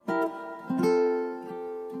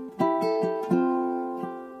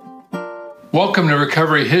Welcome to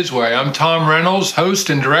Recovery His Way. I'm Tom Reynolds, host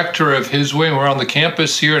and director of His Way, and we're on the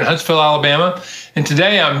campus here in Huntsville, Alabama. And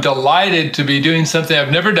today I'm delighted to be doing something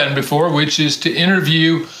I've never done before, which is to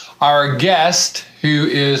interview our guest, who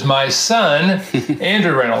is my son,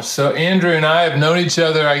 Andrew Reynolds. So Andrew and I have known each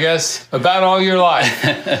other, I guess, about all your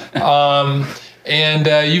life.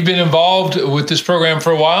 And you've been involved with this program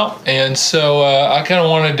for a while. And so I kind of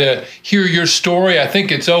wanted to hear your story. I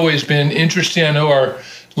think it's always been interesting. I know our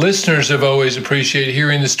listeners have always appreciated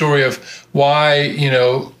hearing the story of why,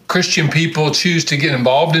 Christian people choose to get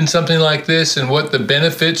involved in something like this and what the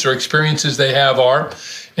benefits or experiences they have are.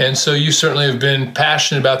 And so you certainly have been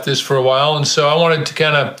passionate about this for a while. And so I wanted to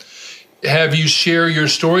kind of have you share your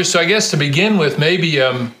story. So I guess to begin with, maybe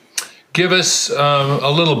give us a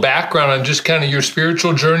little background on just kind of your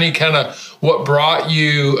spiritual journey, kind of what brought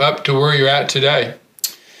you up to where you're at today.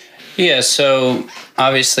 Yeah, so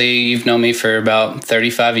obviously you've known me for about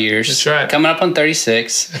 35 years. That's right. Coming up on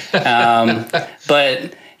 36.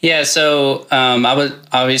 But yeah, so I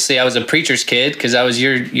was a preacher's kid because I was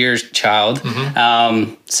your child.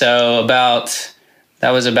 Mm-hmm.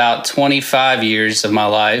 That was about 25 years of my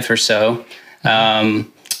life or so. Mm-hmm.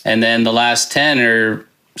 And then the last 10 or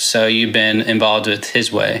so you've been involved with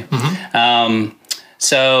His Way. Mm-hmm.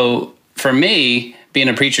 So for me, being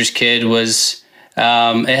a preacher's kid was...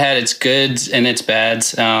 it had its goods and its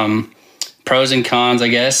bads, pros and cons, I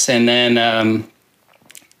guess. And then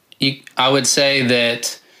I would say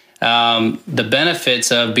that the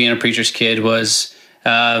benefits of being a preacher's kid was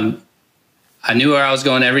I knew where I was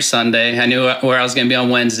going every Sunday. I knew where I was going to be on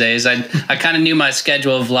Wednesdays. I kind of knew my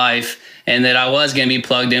schedule of life and that I was going to be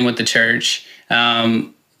plugged in with the church.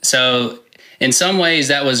 So in some ways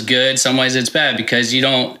that was good. Some ways it's bad because you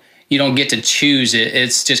don't get to choose it.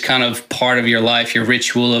 It's just kind of part of your life, your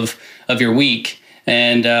ritual of your week.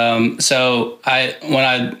 And so when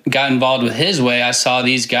I got involved with His Way, I saw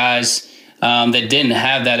these guys that didn't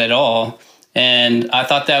have that at all. And I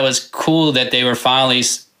thought that was cool that they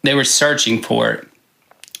were searching for it.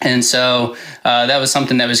 And so that was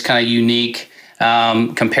something that was kind of unique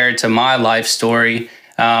compared to my life story.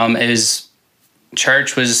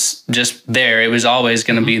 Church was just there. It was always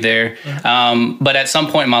going to be there. But at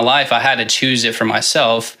some point in my life, I had to choose it for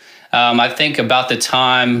myself. I think about the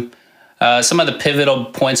time, some of the pivotal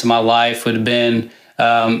points of my life would have been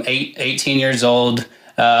 18 years old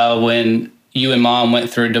when you and Mom went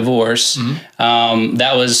through a divorce. Mm-hmm.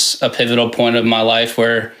 That was a pivotal point of my life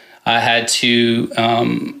where I had to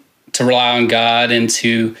rely on God and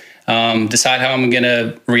to decide how I'm going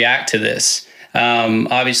to react to this.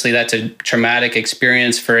 Obviously that's a traumatic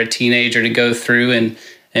experience for a teenager to go through.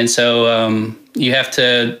 And so, you have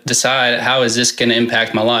to decide, how is this going to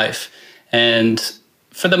impact my life? And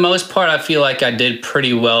for the most part, I feel like I did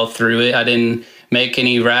pretty well through it. I didn't make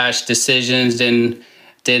any rash decisions, didn't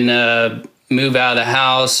move out of the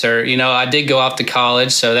house, or, I did go off to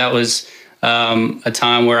college. So that was, a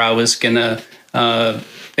time where I was going to,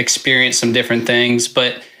 experience some different things.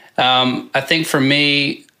 But, I think for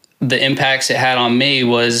me, the impacts it had on me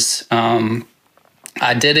was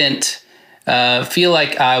I didn't feel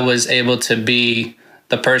like I was able to be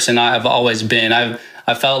the person I've always been.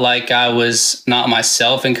 I felt like I was not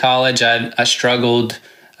myself in college. I struggled,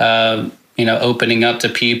 opening up to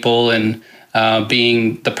people and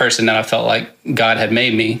being the person that I felt like God had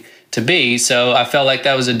made me to be. So I felt like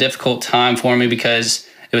that was a difficult time for me because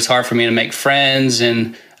it was hard for me to make friends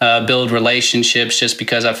and build relationships just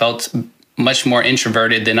because I felt much more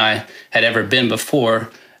introverted than I had ever been before.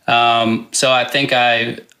 So I think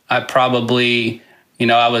I probably,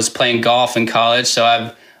 I was playing golf in college. So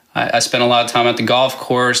I spent a lot of time at the golf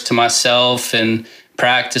course to myself and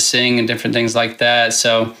practicing and different things like that.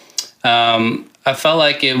 So I felt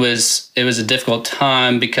like it was a difficult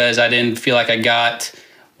time because I didn't feel like I got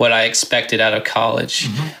what I expected out of college.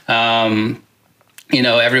 Mm-hmm.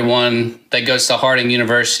 Everyone that goes to Harding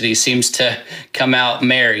University seems to come out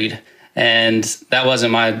married. And that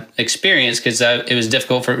wasn't my experience because it was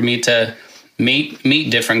difficult for me to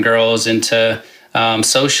meet different girls and to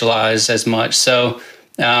socialize as much. So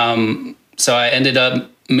I ended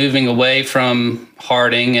up moving away from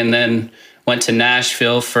Harding and then went to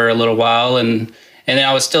Nashville for a little while. And then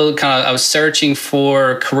I was still I was searching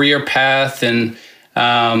for a career path, and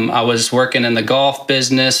I was working in the golf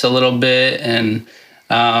business a little bit. And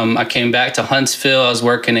I came back to Huntsville. I was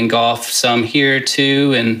working in golf some here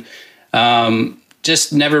too. And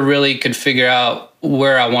just never really could figure out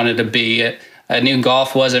where I wanted to be. I knew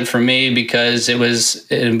golf wasn't for me because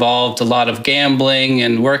it involved a lot of gambling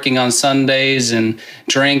and working on Sundays and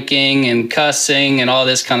drinking and cussing and all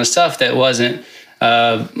this kind of stuff that wasn't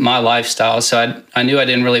my lifestyle. So I knew I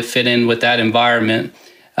didn't really fit in with that environment.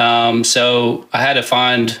 So I had to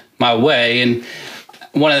find my way. And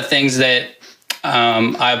one of the things that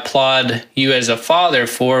I applaud you as a father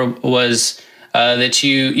for was that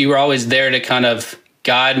you were always there to kind of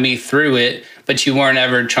guide me through it, but you weren't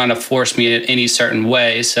ever trying to force me in any certain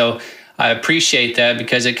way. So I appreciate that,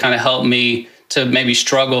 because it kind of helped me to maybe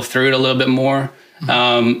struggle through it a little bit more.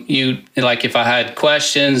 You, like, if I had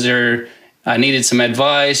questions or I needed some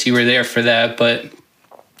advice, you were there for that, but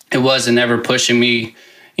it wasn't ever pushing me,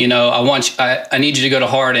 I need you to go to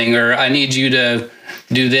Harding, or I need you to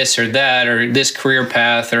do this or that, or this career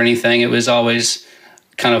path or anything. It was always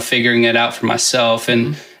kind of figuring it out for myself.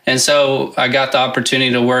 And so I got the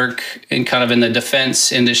opportunity to work in the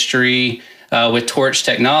defense industry with Torch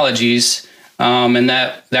Technologies. And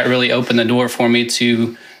that really opened the door for me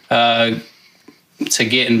to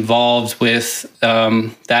get involved with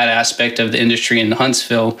that aspect of the industry in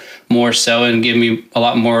Huntsville more so, and give me a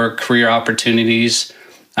lot more career opportunities,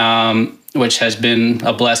 which has been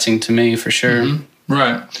a blessing to me for sure. Mm-hmm.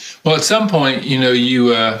 Right. Well, at some point, you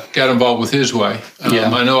got involved with His Way.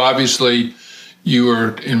 I know obviously you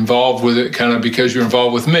were involved with it kind of because you're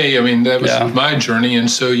involved with me. I mean, that was my journey. And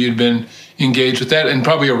so you'd been engaged with that and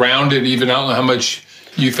probably around it. Even I don't know how much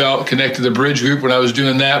you felt connected to the Bridge Group when I was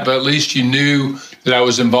doing that, but at least you knew that I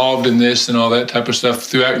was involved in this and all that type of stuff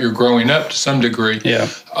throughout your growing up to some degree. Yeah.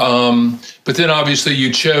 But then obviously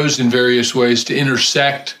you chose in various ways to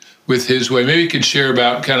intersect with His Way. Maybe you could share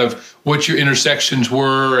about kind of what your intersections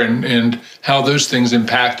were and how those things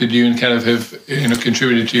impacted you and kind of have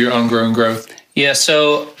contributed to your ongoing growth. Yeah.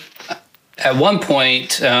 So at one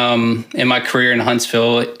point in my career in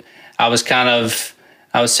Huntsville, I was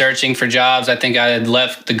searching for jobs. I think I had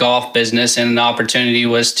left the golf business, and an opportunity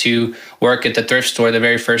was to work at the thrift store, the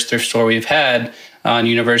very first thrift store we've had on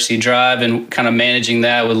University Drive, and kind of managing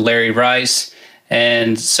that with Larry Rice.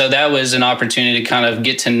 And so that was an opportunity to kind of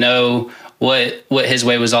get to know what His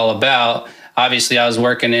Way was all about. Obviously, I was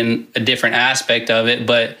working in a different aspect of it,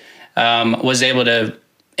 but was able to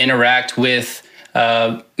interact with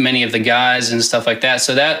many of the guys and stuff like that.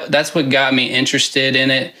 So that's what got me interested in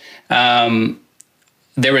it.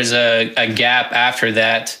 There was a gap after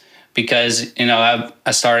that because, I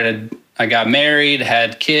got married,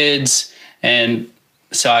 had kids, and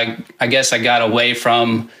so I guess I got away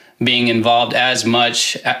from being involved as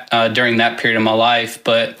much during that period of my life,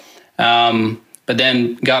 but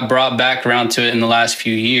then got brought back around to it in the last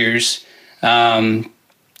few years. One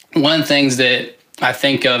of the things that I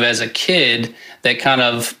think of as a kid that kind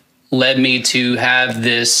of led me to have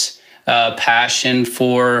this passion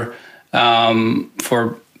for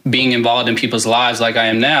being involved in people's lives like I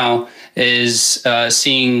am now is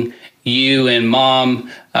seeing you and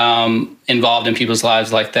Mom involved in people's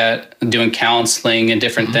lives like that, doing counseling and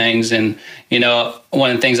different things. And, one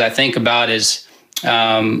of the things I think about is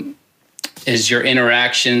your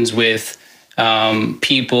interactions with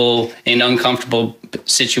people in uncomfortable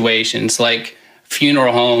situations like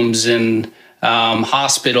funeral homes and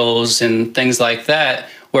hospitals and things like that,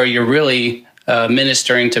 where you're really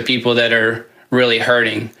ministering to people that are really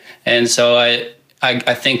hurting. And so I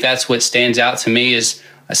think that's what stands out to me, is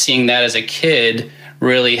seeing that as a kid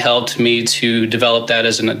really helped me to develop that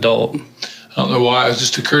as an adult. I don't know why. It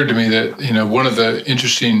just occurred to me that, one of the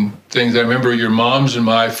interesting things, I remember your mom's and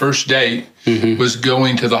my first date was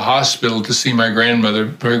going to the hospital to see my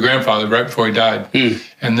grandfather right before he died.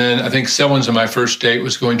 And then I think someone's on my first date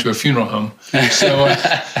was going to a funeral home. So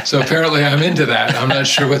apparently I'm into that. I'm not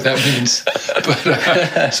sure what that means.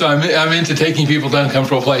 But so I'm into taking people to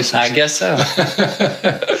uncomfortable places. I guess so.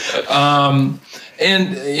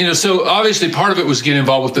 And, so obviously part of it was getting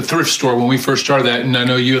involved with the thrift store when we first started that. And I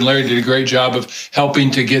know you and Larry did a great job of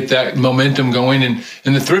helping to get that momentum going. And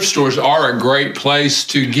the thrift stores are a great place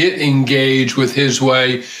to get engaged with His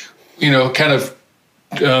Way, kind of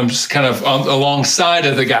alongside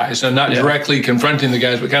of the guys, and not directly confronting the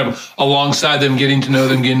guys, but kind of alongside them, getting to know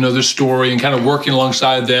them, getting to know their story, and kind of working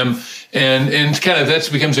alongside them. And kind of that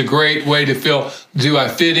becomes a great way to feel, do I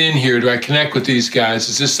fit in here? Do I connect with these guys?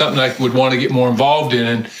 Is this something I would want to get more involved in?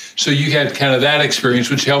 And so you had kind of that experience,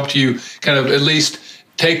 which helped you kind of at least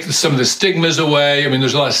take some of the stigmas away. I mean,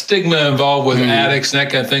 there's a lot of stigma involved with addicts and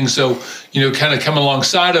that kind of thing. So, kind of come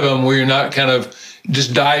alongside of them where you're not kind of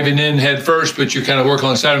just diving in head first, but you kind of work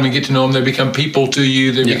alongside them and get to know them. They become people to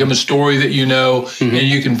you. They become a story that you know, and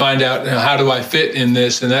you can find out, how do I fit in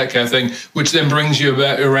this and that kind of thing, which then brings you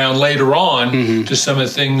around later on to some of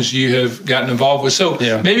the things you have gotten involved with. So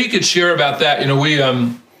maybe you could share about that. We,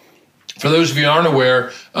 for those of you who aren't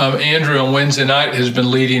aware, Andrew on Wednesday night has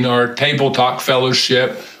been leading our Table Talk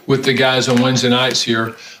Fellowship, with the guys on Wednesday nights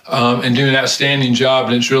here, and doing an outstanding job.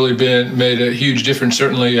 And it's really made a huge difference.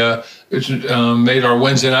 Certainly, it's made our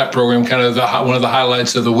Wednesday night program kind of one of the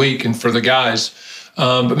highlights of the week, and for the guys.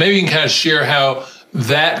 But maybe you can kind of share how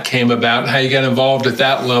that came about, how you got involved at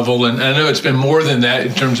that level. And I know it's been more than that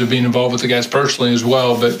in terms of being involved with the guys personally as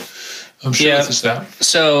well, but I'm sure it's that.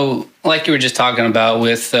 So like you were just talking about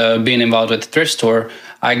with being involved with the thrift store,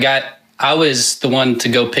 I was the one to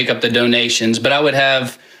go pick up the donations, but I would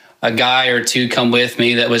have a guy or two come with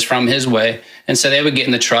me that was from his way. And so they would get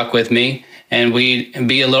in the truck with me, and we'd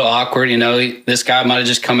be a little awkward. This guy might have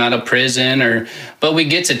just come out of prison, but we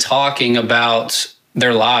get to talking about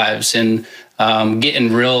their lives and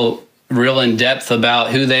getting real in depth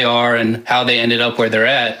about who they are and how they ended up where they're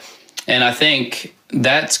at. And I think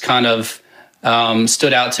that's kind of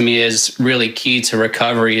stood out to me as really key to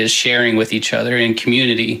recovery, is sharing with each other in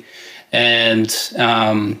community. And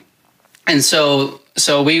so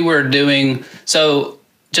we were doing, so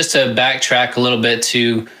just to backtrack a little bit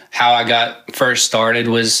to how I got first started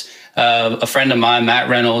was a friend of mine, Matt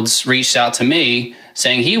Reynolds, reached out to me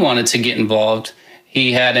saying he wanted to get involved.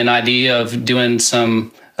 He had an idea of doing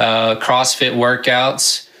some CrossFit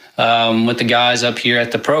workouts with the guys up here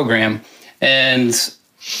at the program. And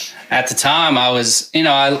at the time I was,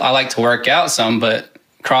 I like to work out some, but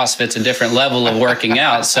CrossFit's a different level of working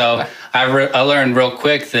out. So I learned real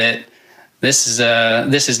quick that this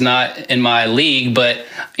is not in my league, but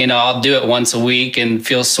I'll do it once a week and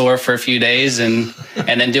feel sore for a few days and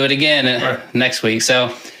then do it again next week.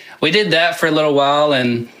 So we did that for a little while,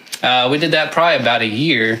 and we did that probably about a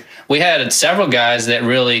year. We had several guys that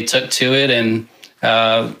really took to it and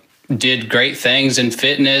did great things in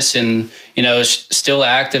fitness, and still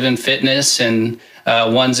active in fitness, and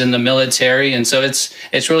one's in the military. And so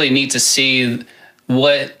it's really neat to see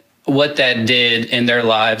what that did in their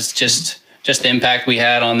lives, just the impact we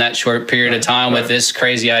had on that short period of time with this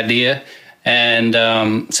crazy idea. And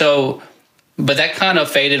but that kind of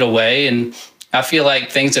faded away, and I feel like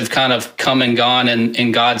things have kind of come and gone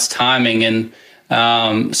in God's timing.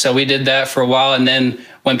 And so we did that for a while. And then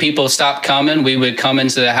when people stopped coming, we would come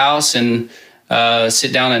into the house and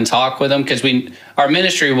sit down and talk with them, because our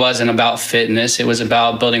ministry wasn't about fitness. It was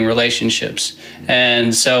about building relationships.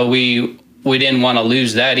 And so we didn't want to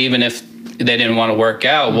lose that. Even if they didn't want to work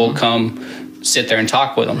out, we'll come sit there and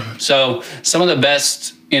talk with them. So some of the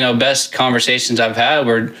best conversations I've had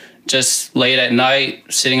were just late at night,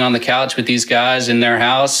 sitting on the couch with these guys in their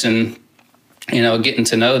house and, getting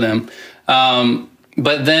to know them.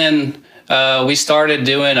 But then we started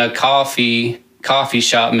doing a coffee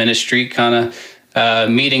shop ministry, kind of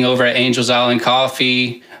meeting over at Angels Island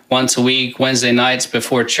Coffee once a week, Wednesday nights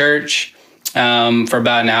before church, for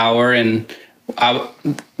about an hour. And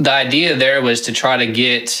the idea there was to try to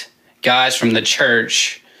get guys from the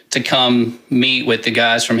church to come meet with the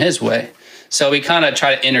guys from his way. So we kind of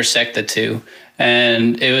try to intersect the two.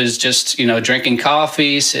 And it was just, drinking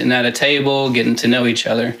coffee, sitting at a table, getting to know each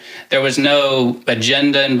other. There was no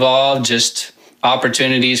agenda involved, just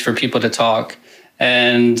opportunities for people to talk.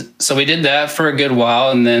 And so we did that for a good while.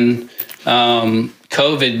 And then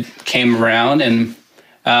COVID came around and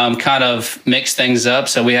kind of mixed things up.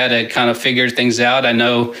 So we had to kind of figure things out. I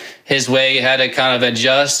know his way had to kind of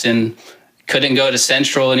adjust and couldn't go to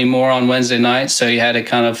Central anymore on Wednesday nights. So he had to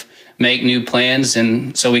kind of make new plans.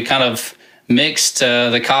 And so we kind of mixed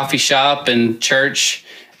the coffee shop and church,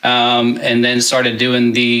 and then started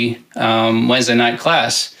doing the Wednesday night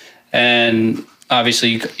class. And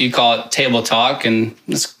obviously you call it table talk, and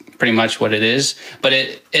that's pretty much what it is. But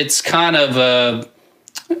it's kind of a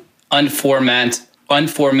unformatted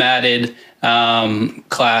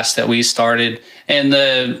class that we started, and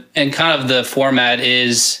kind of the format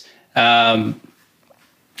is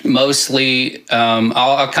mostly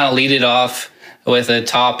I'll kind of lead it off with a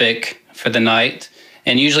topic for the night,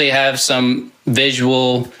 and usually have some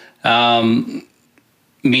visual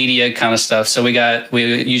media kind of stuff. So we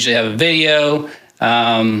usually have a video.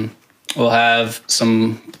 We'll have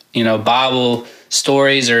some Bible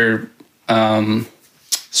stories or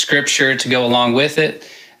scripture to go along with it.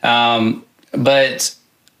 But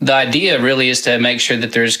the idea really is to make sure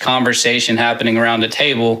that there's conversation happening around the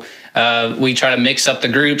table. We try to mix up the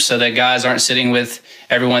groups so that guys aren't sitting with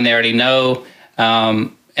everyone they already know.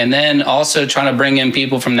 And then also trying to bring in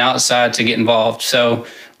people from the outside to get involved. So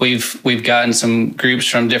we've gotten some groups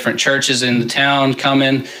from different churches in the town come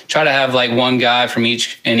in, try to have like one guy from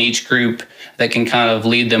each group that can kind of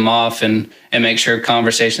lead them off and make sure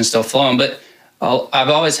conversation's still flowing. But I've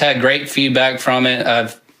always had great feedback from it.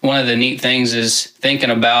 One of the neat things is thinking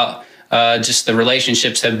about just the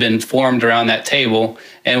relationships have been formed around that table.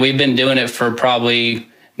 And we've been doing it for probably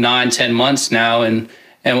 9-10 months now, and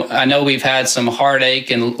I know we've had some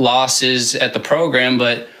heartache and losses at the program,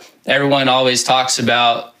 but everyone always talks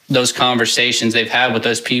about those conversations they've had with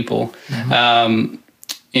those people. Mm-hmm.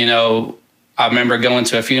 I remember going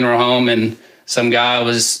to a funeral home, and some guy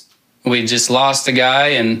we just lost a guy,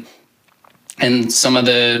 and some of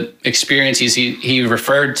the experiences he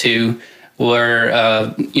referred to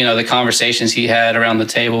were, the conversations he had around the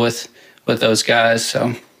table with those guys.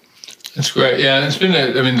 So that's great. Yeah, it's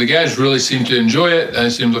been the guys really seem to enjoy it. I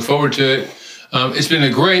seem to look forward to it. It's been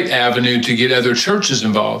a great avenue to get other churches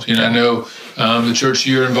involved. I know the church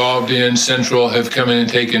you're involved in, Central, have come in and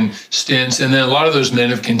taken stints, and then a lot of those men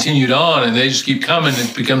have continued on, and they just keep coming.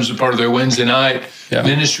 It becomes a part of their Wednesday night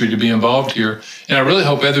ministry to be involved here. And I really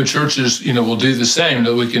hope other churches, will do the same,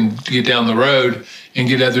 that we can get down the road and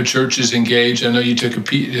get other churches engaged. I know you took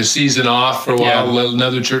a season off for a while, let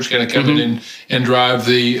another church kind of come in and drive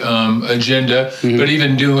the agenda. Mm-hmm. But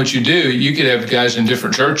even doing what you do, you could have guys in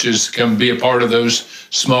different churches come be a part of those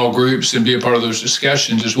small groups and be a part of those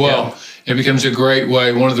discussions as well. Yeah. It becomes a great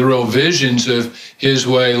way. One of the real visions of his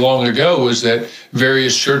way long ago was that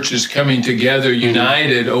various churches coming together,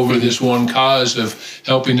 united over this one cause of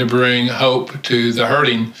helping to bring hope to the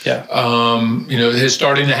hurting. Yeah. Is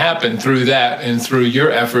starting to happen through that and through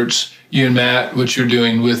your efforts, you and Matt, what you're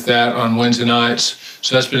doing with that on Wednesday nights.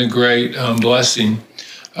 So that's been a great blessing.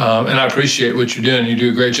 And I appreciate what you're doing. You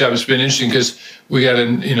do a great job. It's been interesting because we got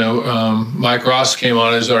Mike Ross came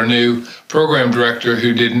on as our new program director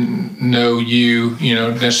who didn't know you,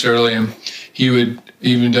 necessarily. And he would,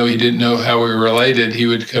 even though he didn't know how we were related, he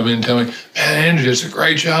would come in and tell me, "Man, Andrew does a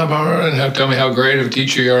great job," and tell me how great of a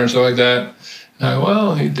teacher you are and stuff like that.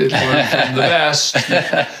 He did learn from the best.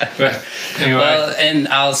 But anyway. Well, and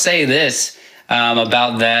I'll say this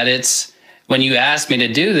about that. It's when you asked me to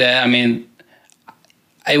do that,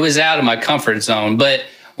 it was out of my comfort zone. But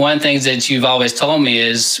one of the things that you've always told me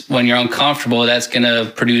is when you're uncomfortable, that's going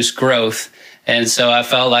to produce growth. And so I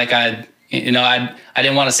felt like I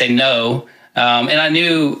didn't want to say no. And I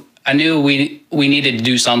knew we needed to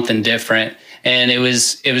do something different. And it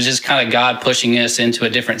was just kind of God pushing us into a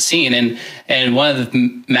different scene. And one of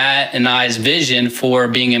Matt and I's vision for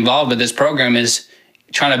being involved with this program is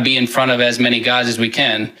trying to be in front of as many guys as we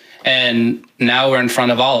can. And now we're in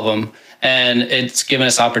front of all of them. And it's given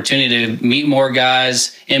us opportunity to meet more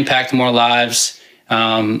guys, impact more lives,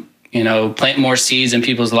 plant more seeds in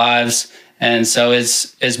people's lives. And so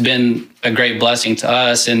it's been a great blessing to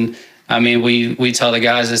us. And we tell the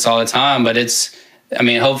guys this all the time, but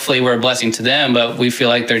hopefully we're a blessing to them, but we feel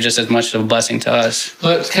like they're just as much of a blessing to us.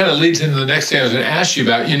 Well, that kind of leads into the next thing I was going to ask you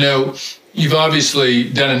about. You've obviously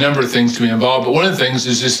done a number of things to be involved, but one of the things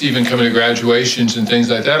is just even coming to graduations and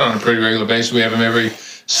things like that on a pretty regular basis. We have them every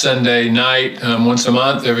Sunday night, once a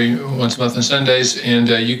month on Sundays, and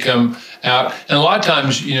you come out. And a lot of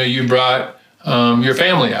times, you brought your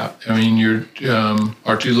family out.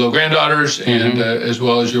 Our two little granddaughters, and as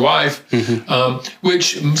well as your wife,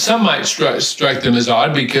 which some might strike them as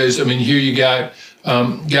odd because, here you got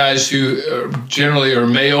guys who generally are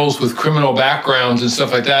males with criminal backgrounds and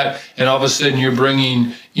stuff like that, and all of a sudden you're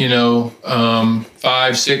bringing,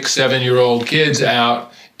 5, 6, 7-year-old kids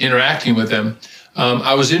out interacting with them.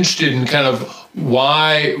 I was interested in kind of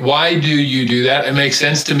why do you do that? It makes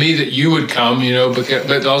sense to me that you would come,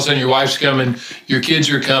 but all of a sudden your wife's coming, your kids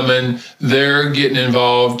are coming, they're getting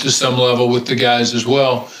involved to some level with the guys as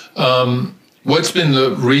well. What's been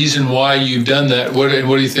the reason why you've done that? What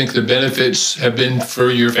do you think the benefits have been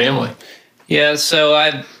for your family? Yeah, so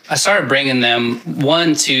I started bringing them,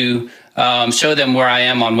 one, to show them where I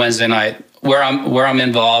am on Wednesday night, where I'm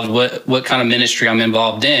involved, what kind of ministry I'm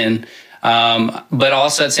involved in. But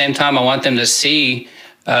also at the same time, I want them to see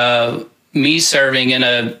me serving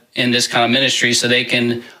in this kind of ministry, so they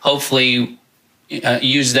can hopefully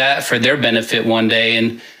use that for their benefit one day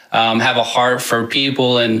and have a heart for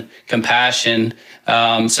people and compassion.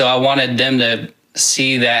 So I wanted them to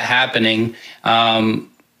see that happening.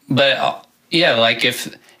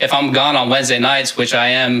 If I'm gone on Wednesday nights, which I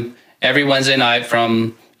am every Wednesday night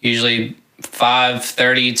from usually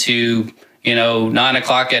 5:30 to 9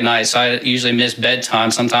 o'clock at night. So I usually miss bedtime.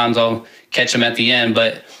 Sometimes I'll catch them at the end,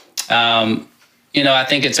 but I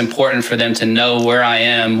think it's important for them to know where I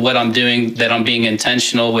am, what I'm doing, that I'm being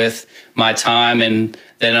intentional with my time, and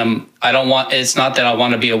that it's not that I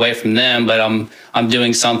want to be away from them, but I'm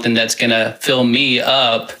doing something that's going to fill me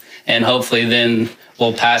up, and hopefully then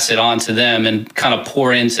we'll pass it on to them and kind of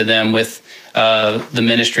pour into them with the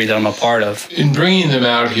ministry that I'm a part of. In bringing them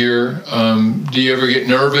out here, do you ever get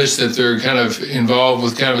nervous that they're kind of involved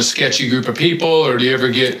with kind of a sketchy group of people, or do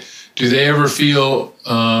they ever feel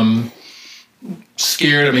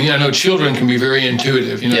scared? I mean, I know children can be very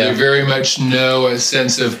intuitive. They very much know a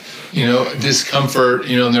sense of, discomfort,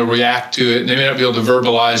 and they'll react to it. And they may not be able to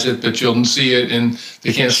verbalize it, but you'll see it, and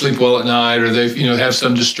they can't sleep well at night, or they, have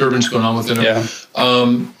some disturbance going on within them. Yeah.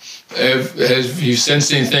 Have you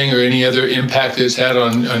sensed anything or any other impact that it's had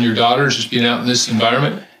on your daughters just being out in this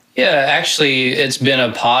environment? Yeah, actually, it's been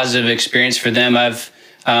a positive experience for them.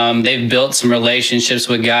 They've built some relationships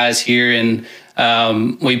with guys here, and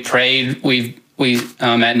we prayed. We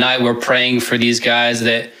at night we're praying for these guys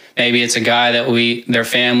that maybe it's a guy that their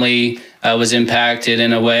family was impacted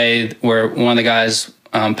in a way where one of the guys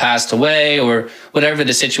passed away or whatever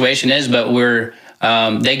the situation is, but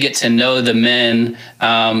they get to know the men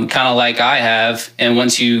kind of like I have, and when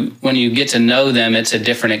you get to know them, it's a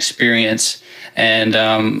different experience. And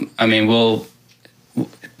one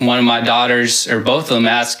of my daughters, or both of them,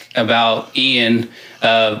 ask about Ian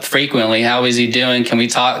frequently. How is he doing? Can we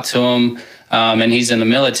talk to him? And he's in the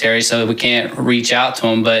military, so we can't reach out to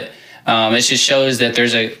him. But it just shows that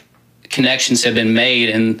there's connections have been made,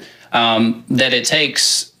 and that it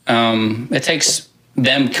takes them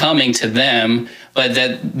coming to them, but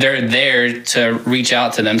that they're there to reach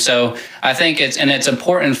out to them. So I think it's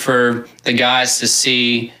important for the guys to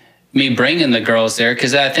see me bringing the girls there,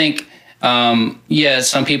 because I think,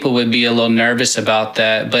 some people would be a little nervous about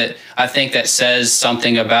that, but I think that says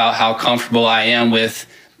something about how comfortable I am with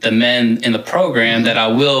the men in the program, that I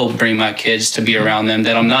will bring my kids to be around them,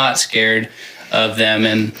 that I'm not scared of them.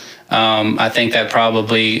 And I think that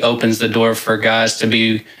probably opens the door for guys to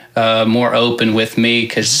be more open with me,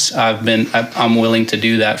 because I'm willing to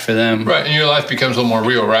do that for them. Right, and your life becomes a little more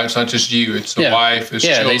real, right? It's not just you; it's the wife, it's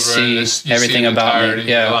children. They see everything about me.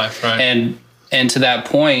 Your life, right? And to that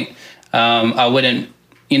point, I wouldn't,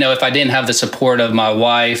 if I didn't have the support of my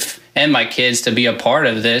wife and my kids to be a part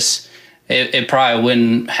of this, it probably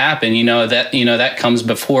wouldn't happen. That comes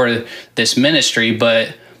before this ministry,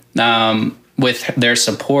 but with their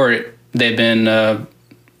support, they've been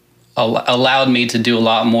allowed me to do a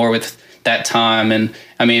lot more with that time. And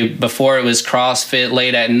I mean, before it was CrossFit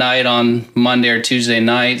late at night on Monday or Tuesday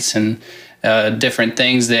nights, and different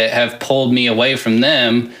things that have pulled me away from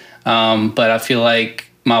them. But I feel like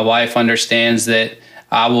my wife understands that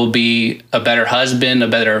I will be a better husband, a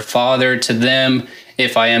better father to them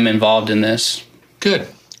if I am involved in this. Good.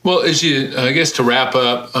 Well, I guess to wrap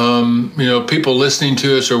up, people listening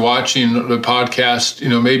to us or watching the podcast,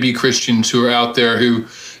 maybe Christians who are out there who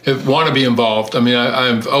want to be involved. I mean,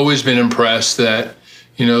 I've always been impressed that,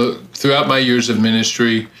 throughout my years of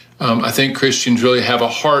ministry, I think Christians really have a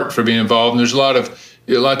heart for being involved. And there's a lot of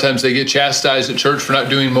times they get chastised at church for not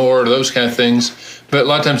doing more or those kind of things. But a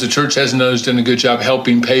lot of times the church hasn't always done a good job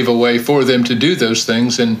helping pave a way for them to do those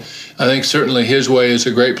things. And I think certainly His Way is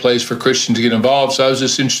a great place for Christians to get involved. So I was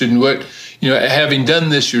just interested in what, having done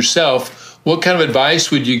this yourself, what kind of advice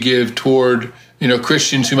would you give toward,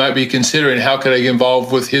 Christians who might be considering how could I get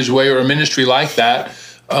involved with His Way or a ministry like that,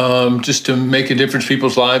 just to make a difference in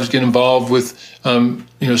people's lives, get involved with,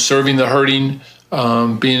 serving the hurting,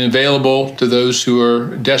 being available to those who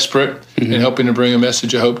are desperate, and helping to bring a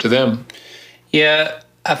message of hope to them. Yeah,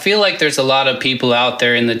 I feel like there's a lot of people out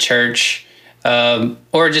there in the church,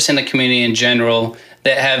 or just in the community in general,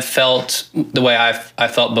 that have felt the way I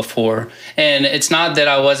felt before. And it's not that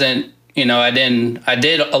I wasn't, I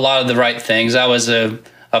did a lot of the right things.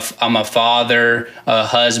 I'm a father, a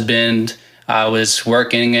husband. I was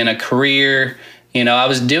working in a career. I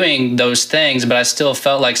was doing those things, but I still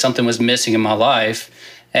felt like something was missing in my life.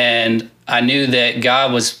 And I knew that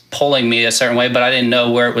God was pulling me a certain way, but I didn't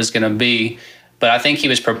know where it was going to be. But I think He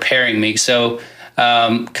was preparing me. So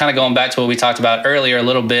kind of going back to what we talked about earlier a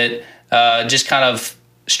little bit, just kind of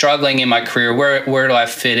struggling in my career, where do I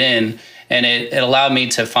fit in? And it allowed me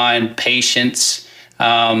to find patience,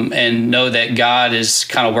 and know that God is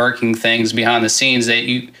kind of working things behind the scenes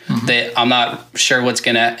that I'm not sure what's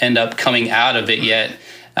going to end up coming out of it yet.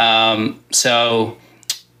 So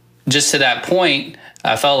just to that point,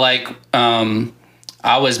 I felt like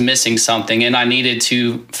I was missing something, and I needed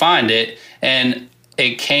to find it. And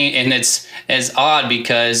it's odd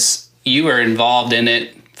because you were involved in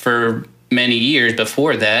it for many years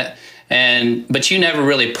before that. But you never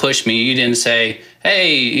really pushed me. You didn't say,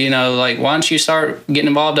 hey, why don't you start getting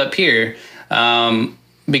involved up here?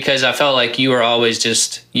 Because I felt like you were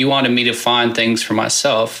always you wanted me to find things for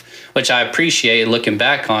myself, which I appreciate looking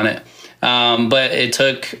back on it. But it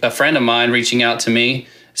took a friend of mine reaching out to me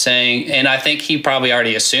saying, and I think he probably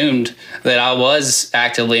already assumed that I was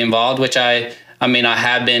actively involved, which I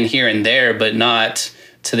have been here and there, but not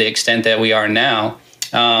to the extent that we are now.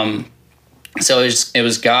 So it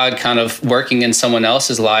was God kind of working in someone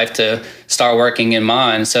else's life to start working in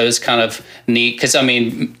mine. So it's kind of neat because, I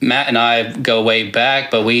mean, Matt and I go way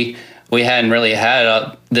back, but we hadn't really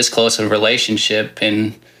had this close of a relationship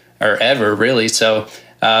or ever really. So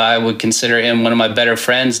I would consider him one of my better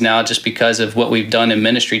friends now just because of what we've done in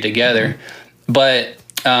ministry together. But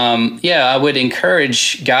I would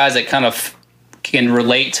encourage guys that kind of can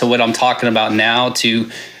relate to what I'm talking about now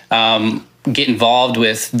to get involved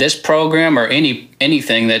with this program or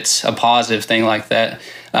anything that's a positive thing like that.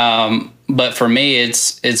 But for me,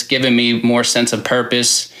 it's given me more sense of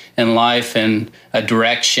purpose in life and a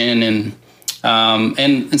direction, and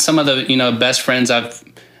some of the best friends I've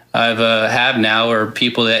have now are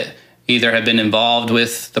people that either have been involved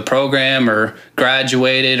with the program or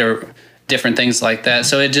graduated or different things like that.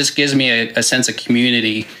 So it just gives me a sense of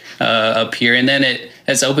community up here, and then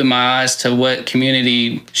it's opened my eyes to what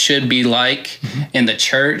community should be like in the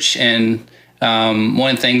church. And one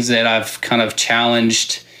of the things that I've kind of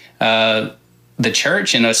challenged the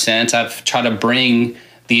church in a sense, I've tried to bring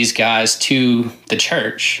these guys to the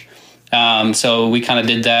church. So we kind of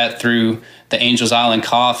did that through the Angels Island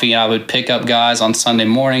Coffee. I would pick up guys on Sunday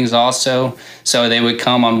mornings also. So they would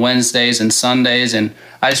come on Wednesdays and Sundays. And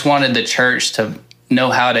I just wanted the church to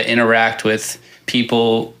know how to interact with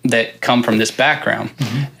people that come from this background.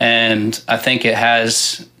 And I think it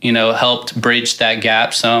has, helped bridge that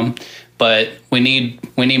gap some, but we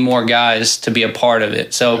need more guys to be a part of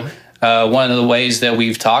it. So one of the ways that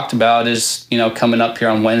we've talked about is, coming up here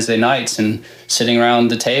on Wednesday nights and sitting around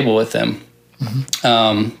the table with them.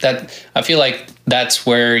 That I feel like that's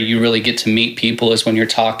where you really get to meet people, is when you're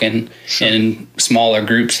talking in smaller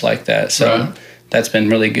groups like that. So that's been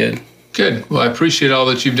really good. Good. Well, I appreciate all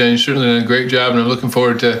that you've done. You've certainly done a great job, and I'm looking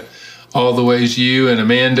forward to all the ways you and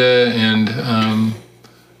Amanda and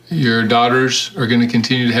your daughters are going to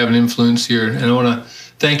continue to have an influence here. And I want to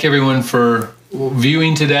thank everyone for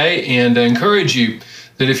viewing today, and encourage you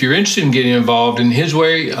that if you're interested in getting involved in His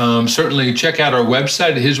Way, certainly check out our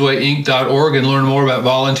website at hiswayinc.org and learn more about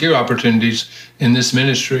volunteer opportunities in this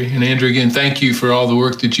ministry. And Andrew, again, thank you for all the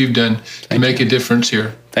work that you've done to make a difference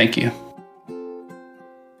here. Thank you.